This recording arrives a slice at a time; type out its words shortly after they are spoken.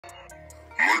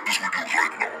Like this video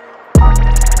right now.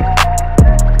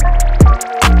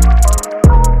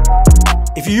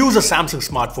 If you use a Samsung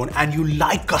smartphone and you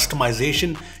like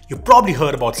customization, you probably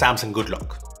heard about Samsung Good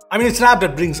Lock. I mean, it's an app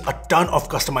that brings a ton of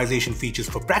customization features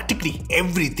for practically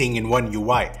everything in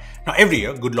OneUI. Now, every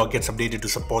year, Good Lock gets updated to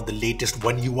support the latest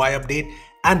OneUI update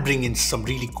and bring in some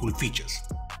really cool features.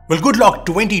 Well, Good Lock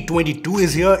 2022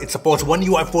 is here. It supports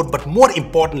OneUI 4, but more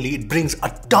importantly, it brings a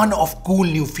ton of cool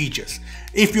new features.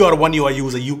 If you are a OneUI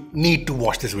user, you need to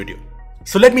watch this video.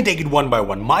 So let me take it one by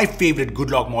one. My favorite Good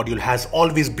Lock module has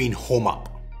always been HomeUp.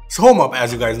 So HomeUp,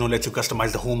 as you guys know, lets you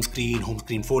customize the home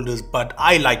screen folders, but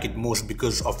I like it most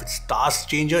because of its task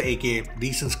changer, aka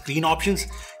recent screen options.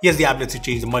 Yes, the app lets you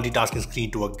change the multitasking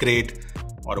screen to a grid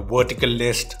or a vertical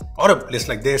list or a list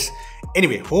like this.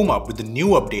 Anyway, HomeUp with the new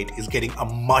update is getting a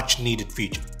much needed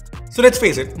feature. So let's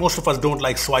face it, most of us don't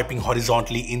like swiping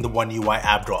horizontally in the OneUI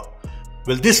app drawer.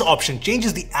 Well, this option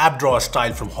changes the app drawer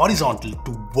style from horizontal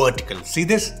to vertical. See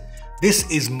this? This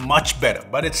is much better,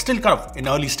 but it's still kind of in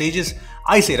early stages.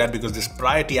 I say that because this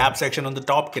priority app section on the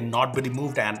top cannot be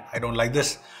removed and I don't like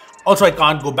this. Also, I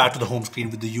can't go back to the home screen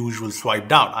with the usual swipe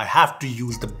down. I have to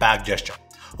use the back gesture.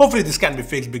 Hopefully this can be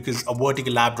fixed because a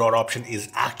vertical app drawer option is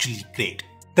actually great.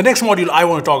 The next module I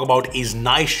want to talk about is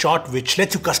Nice Shot, which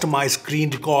lets you customize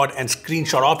screen record and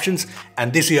screenshot options,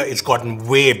 and this year it's gotten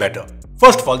way better.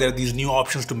 First of all, there are these new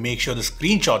options to make sure the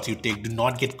screenshots you take do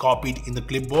not get copied in the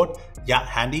clipboard. Yeah,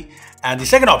 handy. And the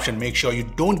second option, make sure you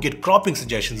don't get cropping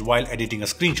suggestions while editing a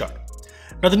screenshot.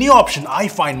 Now, the new option I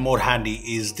find more handy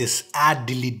is this Add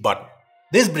Delete button.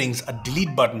 This brings a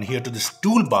delete button here to this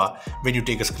toolbar when you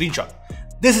take a screenshot.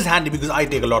 This is handy because I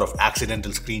take a lot of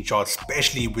accidental screenshots,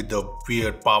 especially with the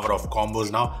weird power of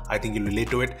combos now. I think you'll relate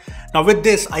to it. Now with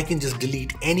this, I can just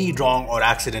delete any wrong or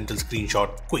accidental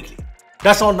screenshot quickly.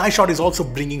 That's all. Nice Shot is also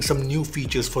bringing some new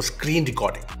features for screen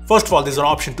recording. First of all, there's an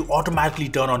option to automatically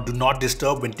turn on Do Not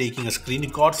Disturb when taking a screen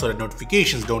record so that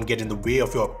notifications don't get in the way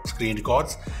of your screen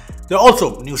records. There are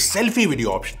also new selfie video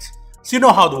options. So you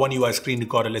know how the OneUI screen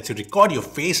recorder lets you record your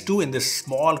face too in this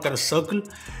small kind of circle?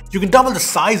 You can double the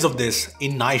size of this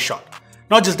in Nice Shot.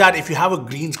 Not just that, if you have a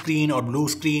green screen or blue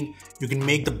screen, you can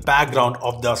make the background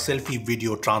of the selfie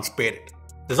video transparent.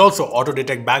 There's also auto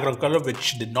detect background color,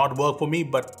 which did not work for me,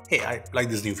 but hey, I like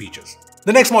these new features.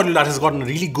 The next module that has gotten a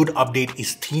really good update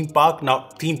is Theme Park. Now,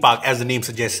 Theme Park, as the name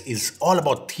suggests, is all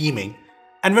about theming.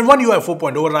 And when OneUI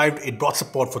 4.0 arrived, it brought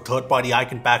support for third-party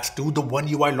icon packs to the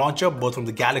OneUI launcher, both from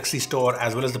the Galaxy Store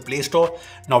as well as the Play Store.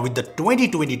 Now with the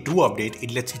 2022 update,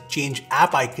 it lets you change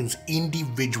app icons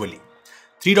individually.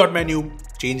 3-dot menu,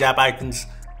 change app icons.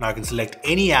 Now I can select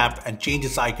any app and change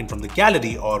its icon from the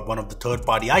gallery or one of the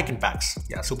third-party icon packs.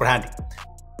 Yeah, super handy.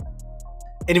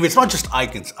 Anyway, it's not just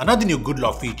icons. Another new Good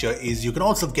Lock feature is you can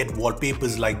also get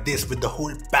wallpapers like this with the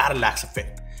whole parallax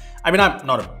effect. I mean, I'm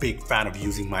not a big fan of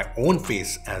using my own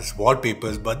face as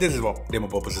wallpapers, but this is for demo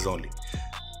purposes only.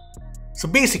 So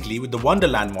basically, with the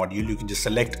WonderLand module, you can just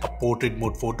select a portrait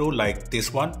mode photo like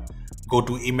this one, go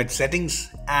to image settings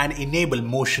and enable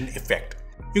motion effect.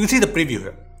 You can see the preview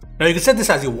here. Now you can set this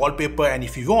as your wallpaper, and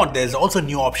if you want, there's also a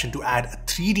new option to add a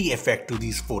 3D effect to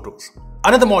these photos.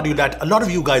 Another module that a lot of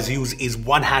you guys use is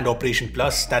OneHand Operation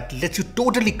Plus that lets you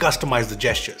totally customize the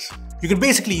gestures. You can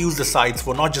basically use the sides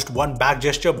for not just one back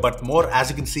gesture, but more, as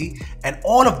you can see, and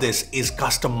all of this is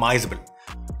customizable.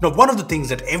 Now, one of the things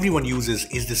that everyone uses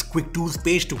is this Quick Tools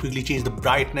page to quickly change the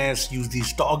brightness, use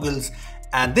these toggles,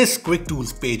 and this Quick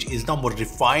Tools page is now more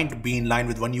refined to be in line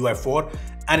with OneUI 4,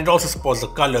 and it also supports the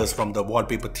colors from the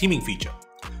wallpaper theming feature.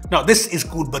 Now, this is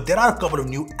cool, but there are a couple of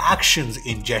new actions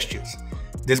in gestures.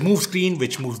 There's Move Screen,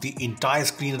 which moves the entire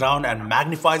screen around and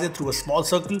magnifies it through a small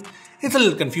circle. It's a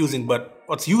little confusing, but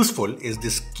what's useful is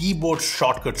this Keyboard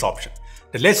Shortcuts option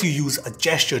that lets you use a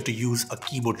gesture to use a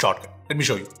keyboard shortcut. Let me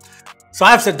show you. So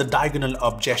I have set the diagonal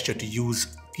up gesture to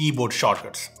use keyboard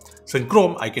shortcuts. So in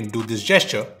Chrome, I can do this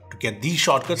gesture to get these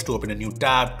shortcuts to open a new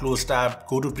tab, close tab,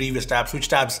 go to previous tab, switch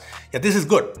tabs. Yeah, this is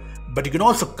good. But you can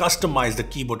also customize the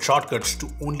keyboard shortcuts to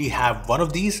only have one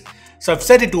of these. So I've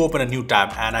set it to open a new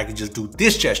tab and I can just do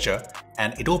this gesture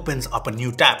and it opens up a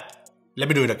new tab. Let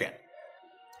me do it again.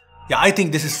 Yeah, I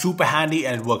think this is super handy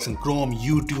and it works in Chrome,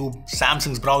 YouTube,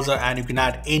 Samsung's browser, and you can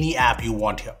add any app you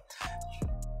want here.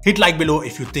 Hit like below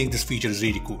if you think this feature is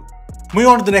really cool. Moving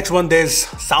on to the next one, there's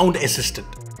Sound Assistant.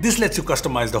 This lets you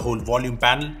customize the whole volume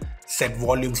panel, set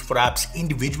volumes for apps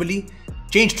individually,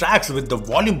 change tracks with the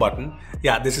volume button.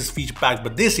 Yeah, this is feature packed,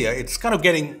 but this year it's kind of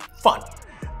getting fun.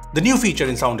 The new feature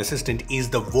in Sound Assistant is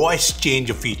the voice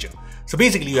changer feature. So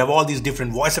basically you have all these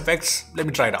different voice effects. Let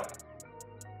me try it out.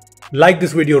 Like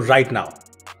this video right now.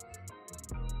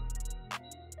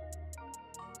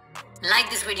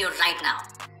 Like this video right now.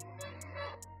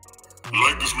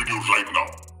 Like this video right now.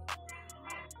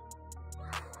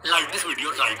 Like this video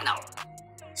right now.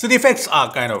 So the effects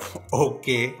are kind of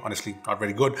okay, honestly not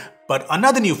very good, but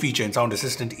another new feature in Sound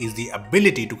Assistant is the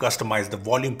ability to customize the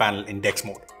volume panel in DeX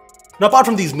mode. Now apart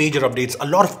from these major updates, a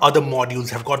lot of other modules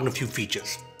have gotten a few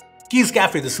features. Keys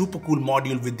Cafe, the super cool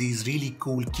module with these really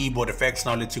cool keyboard effects,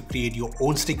 now lets you create your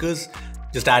own stickers.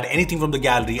 Just add anything from the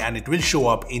gallery and it will show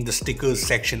up in the stickers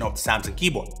section of the Samsung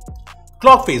keyboard.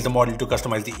 Clock Phase, the module to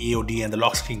customize the AOD and the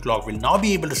lock screen clock, will now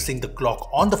be able to sync the clock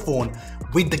on the phone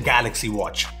with the Galaxy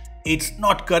Watch. It's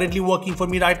not currently working for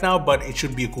me right now, but it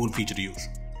should be a cool feature to use.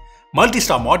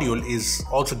 Multi-Star module is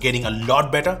also getting a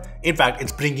lot better. In fact,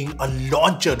 it's bringing a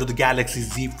launcher to the Galaxy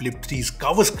Z Flip 3's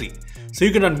cover screen. So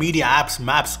you can run media apps,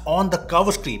 maps on the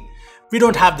cover screen. We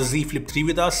don't have the Z Flip 3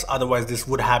 with us, otherwise this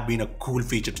would have been a cool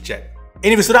feature to check.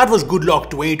 Anyway, so that was Good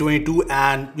Luck 2022,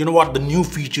 and you know what? The new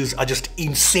features are just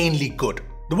insanely good.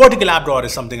 The vertical app drawer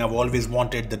is something I've always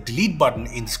wanted. The delete button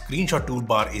in the screenshot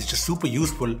toolbar is just super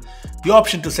useful. The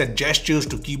option to set gestures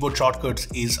to keyboard shortcuts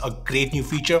is a great new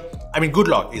feature. I mean, Good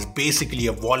Luck is basically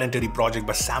a voluntary project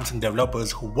by Samsung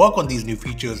developers who work on these new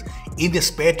features in their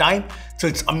spare time. So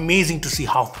it's amazing to see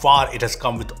how far it has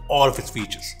come with all of its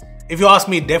features. If you ask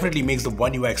me, it definitely makes the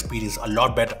One UI experience a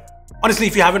lot better. Honestly,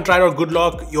 if you haven't tried out Good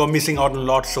Luck, you're missing out on a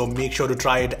lot, so make sure to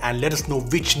try it and let us know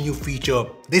which new feature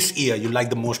this year you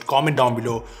like the most. Comment down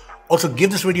below. Also,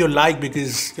 give this video a like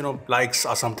because, likes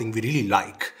are something we really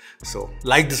like. So,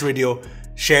 like this video,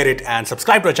 share it and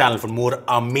subscribe to our channel for more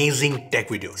amazing tech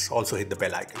videos. Also, hit the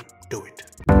bell icon. Do it.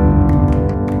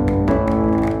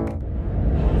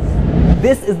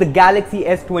 This is the Galaxy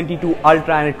S22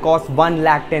 Ultra and it costs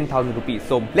 1,10,000 rupees.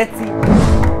 So, let's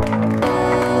see.